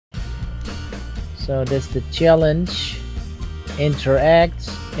So that's the challenge. Interact.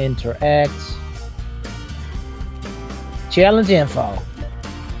 Challenge info.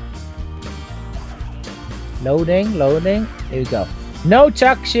 Loading. Here we go. No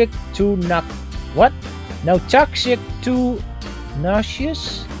toxic to knock. What? No toxic to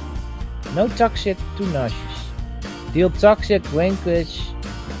nauseous. No toxic to nauseous. Deal toxic vanquish.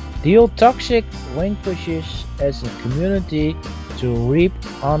 Deal toxic vanquishes as a community to reap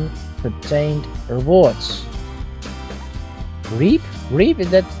unpertained rewards. Reap? Is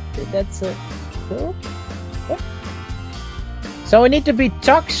that's a verb? What? So we need to be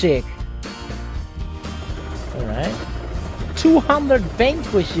toxic. Alright. 200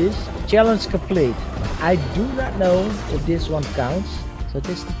 vanquishes. Challenge complete. I do not know if this one counts. So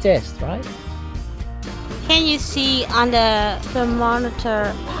this is the test, right? Can you see on the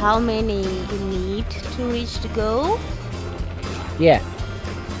thermometer how many you need to reach the goal? Yeah.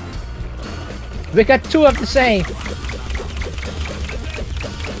 We got 2 of the same.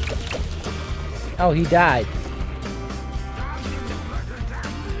 Oh, he died.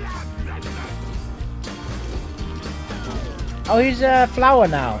 Oh, he's a flower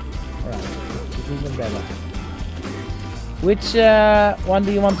now. Alright, even better. Which one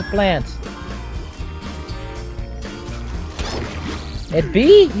do you want to plant? At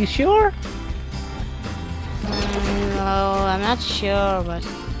B? You sure? No, I'm not sure, but...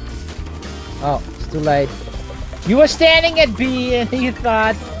 Oh, it's too late. You were standing at B and you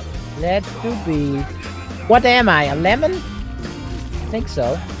thought, let's do B. What am I? A lemon? I think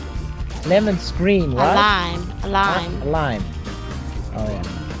so. Lemon's green, right? A lime. A lime. Oh yeah.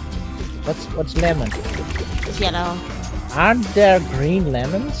 What's lemon? It's yellow. Aren't there green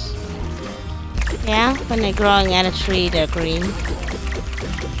lemons? Yeah, when they're growing at a tree, they're green.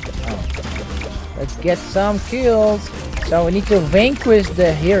 Oh. Let's get some kills. So we need to vanquish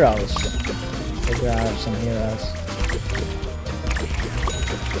the heroes. There are some heroes.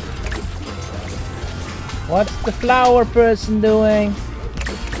 What's the flower person doing?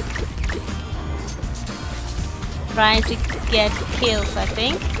 Trying to get kills, I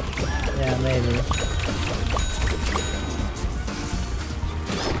think. Yeah, maybe.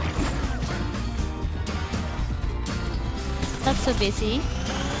 Not so busy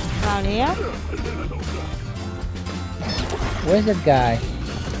around here. Where's that guy?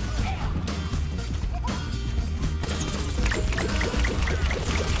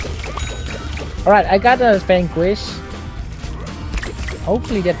 Alright, I got a vanquish.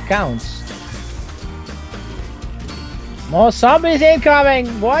 Hopefully that counts. More zombies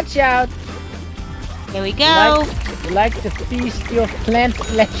incoming! Watch out! Here we go! You like to feast your plant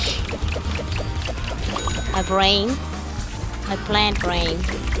flesh. A brain. A plant brain.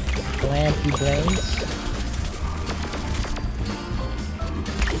 Planty brains.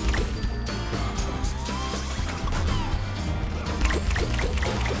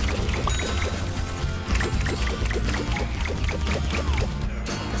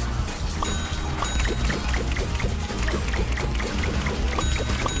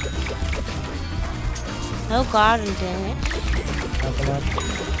 No garden damage. Oh, come on.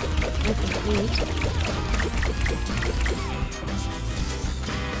 Incomplete.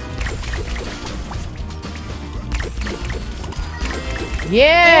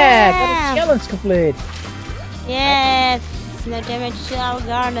 Yeah! Got a challenge complete. Yes! No damage to our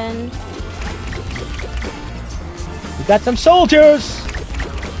garden. We got some soldiers!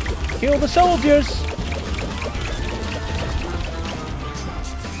 Kill the soldiers!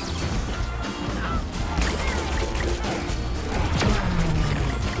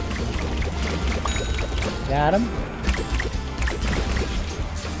 Got him.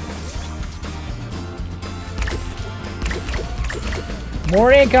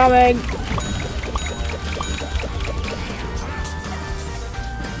 More incoming!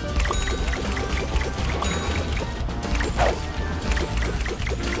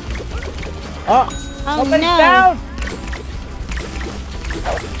 Oh! Somebody's no. down!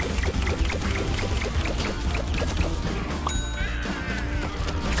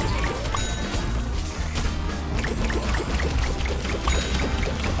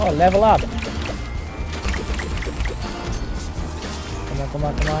 Oh, level up! Come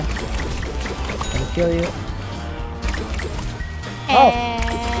on. Let me kill you. Oh!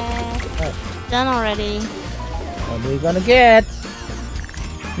 Done already. What are we gonna get?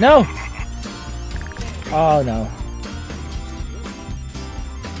 No! Oh no.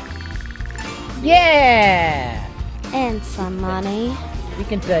 Yeah! And some money. We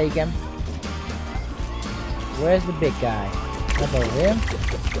can take him. Where's the big guy? Up over here?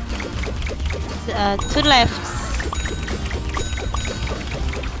 To the left.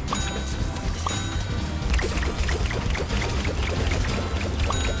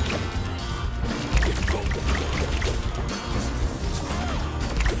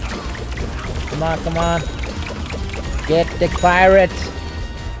 Come on, come on. Get the pirate.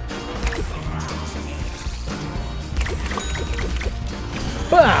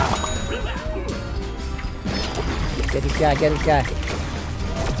 Bah! Get this guy, get this guy.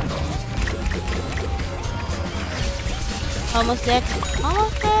 Almost dead.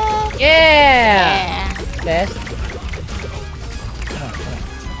 Almost dead. Yeah! Best. Come on, come on.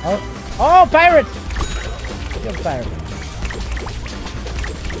 Oh, oh, pirate! Kill the pirate.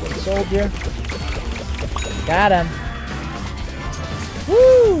 Get the soldier. Got him.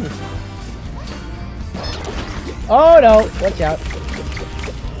 Woo! Oh no! Watch out.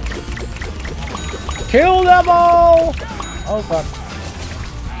 Kill them all! Oh fuck.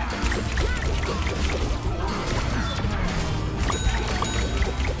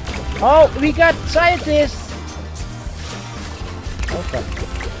 Oh, we got scientists! Oh fuck.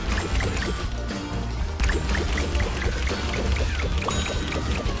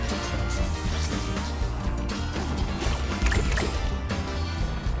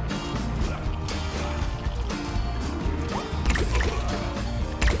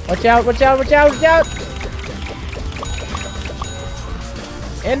 Watch out, watch out, watch out, watch out!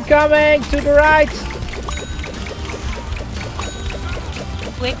 Incoming to the right!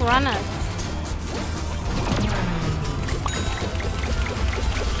 Quick runners.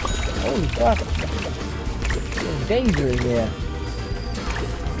 Holy fuck. There's danger in here.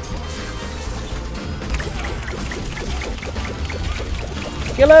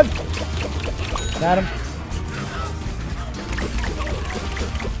 Kill him! Got him.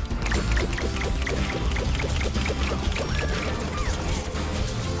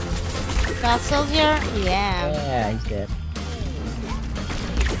 Got soldier? Yeah. Yeah, he's dead.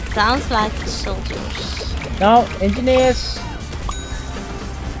 Sounds like soldiers. No, engineers.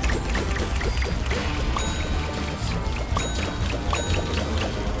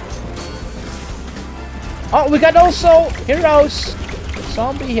 Oh, we got also heroes.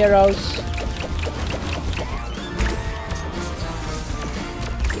 Zombie heroes.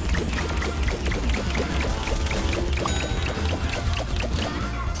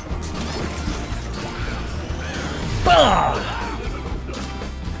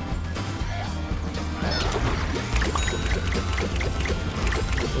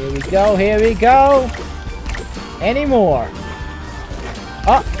 Here we go, here we go. Any more?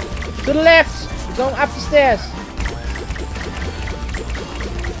 Oh, to the left. We're going up the stairs.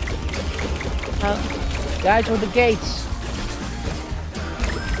 Guys with the gates.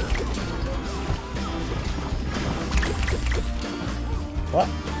 What?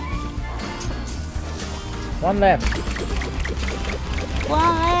 One left.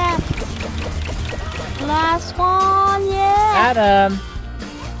 One left. Last one, yeah. Adam.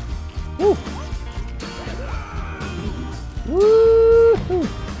 Woo. Woo.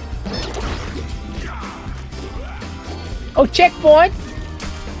 Oh, checkpoint.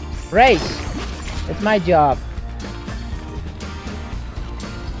 Race. That's my job.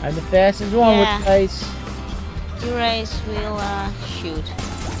 I'm the fastest one with race. You race, we'll shoot.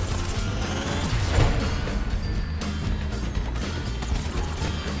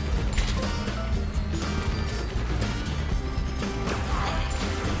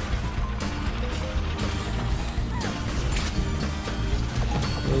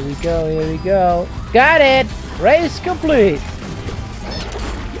 Here we go, here we go. Got it! Race complete!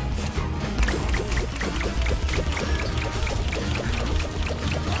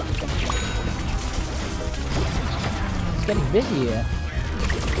 It's getting busy here.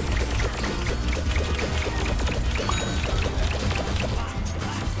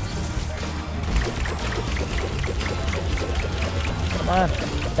 Come on.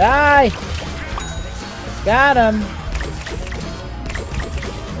 Die! Got him!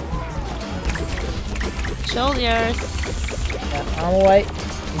 Soldiers. Yeah, on the way.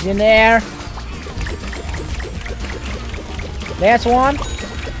 He's in the air. Last one.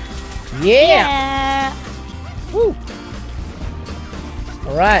 Yeah! Woo!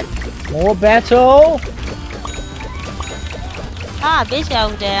 Alright. More battle. Ah, busy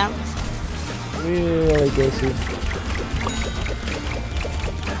over there. Really busy.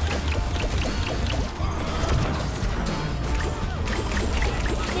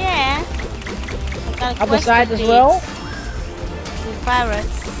 Yeah. Other side as well. With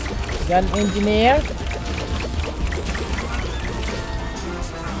pirates. Got an engineer.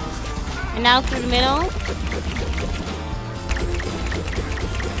 And now through the middle.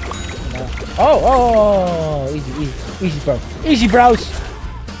 Oh, easy, easy, easy, bro. Easy, bros.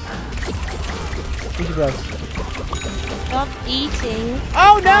 Easy, bros. Stop eating.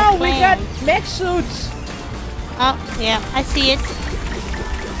 Oh no, we got mech suits. Oh, yeah, I see it.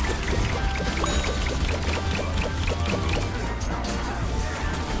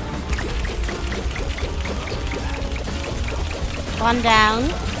 One down.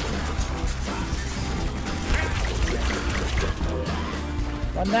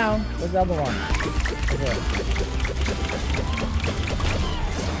 One down. Where's the other one? Okay.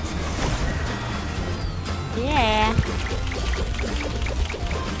 Yeah.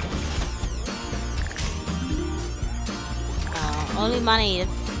 Oh, only money is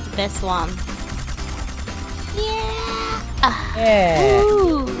the best one. Yeah. Yeah.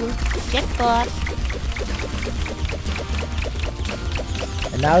 Ooh, jackpot.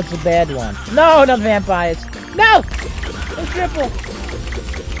 And now it's a bad one. No, not vampires. No! A triple.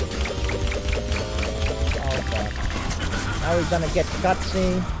 Oh god. Now we're gonna get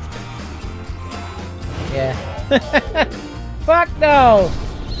cutscene. Yeah. Fuck no!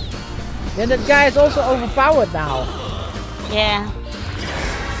 Then that guy is also overpowered now. Yeah.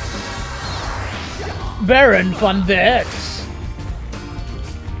 Baron van Vex.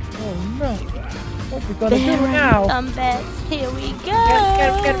 Oh no. What we gonna do now? Come back. Here we go.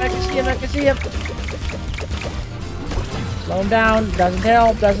 Get him, I can see him, I can see him. Slow him down. Doesn't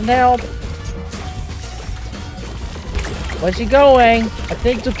help, doesn't help. Where's he going? I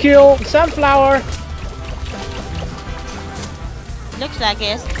think to kill Sunflower. Looks like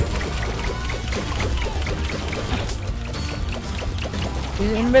it.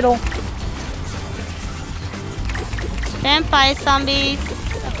 He's in the middle. Vampire zombies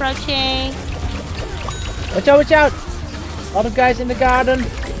approaching. Watch out, watch out. Other guys in the garden.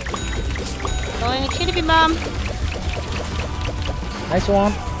 Going a chili bomb. Nice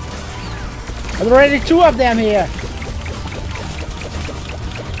one. There's already two of them here.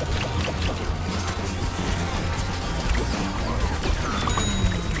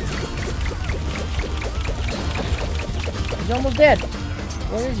 He's almost dead.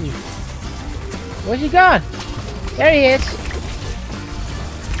 Where is he? Where's he gone? There he is.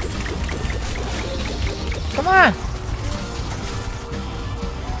 Come on.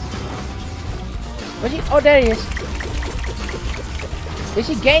 Where's he? Oh, there he is. Is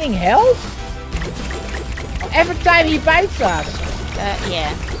he gaining health? Oh, every time he bites us.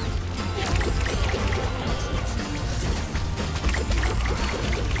 Yeah.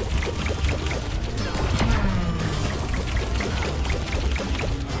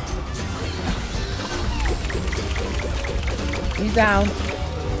 He's down.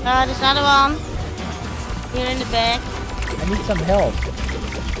 There's another one. Here in the back. I need some help.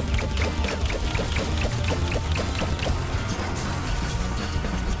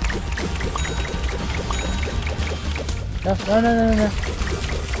 No.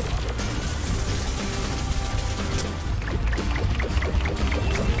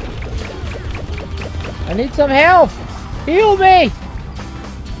 I need some help. Heal me.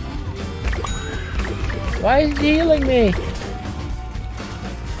 Why is he healing me?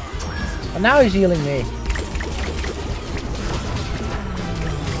 Oh, now he's healing me.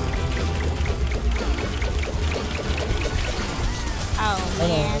 Oh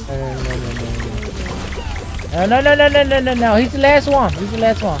man. No. He's the last one. He's the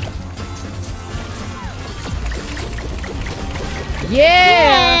last one.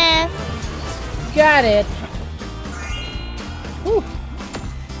 Yeah! Yes. Got it. Whew.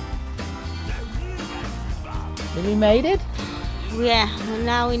 Did we made it? Yeah.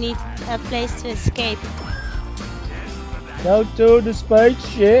 Now we need a place to escape. Go to the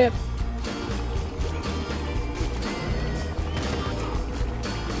spaceship.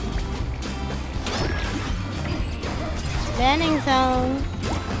 Landing zone.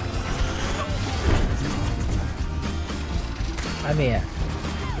 I'm here.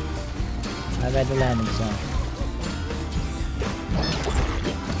 I'm at the landing zone.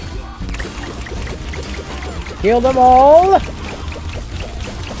 Kill them all!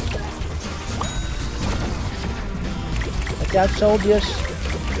 Watch out, soldiers!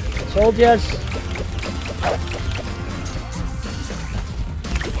 Soldiers!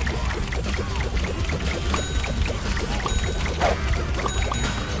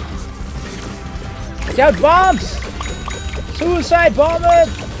 Watch out, bombs! Suicide bomber!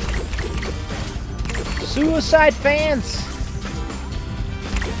 Suicide fans!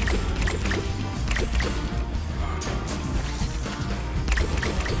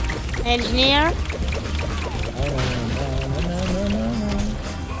 Engineer. No.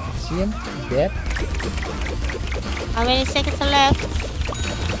 See him? He's dead. How many seconds are left?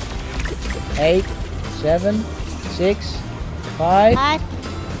 8, 7, 6, 5, 5,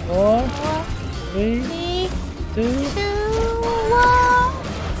 4, 4, 3, 3, 2. 2,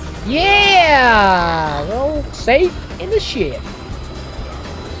 1. Yeah! We're all safe in the ship.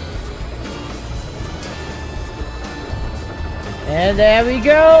 And there we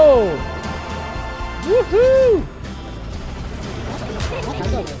go! Woohoo!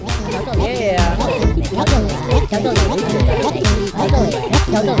 Yeah.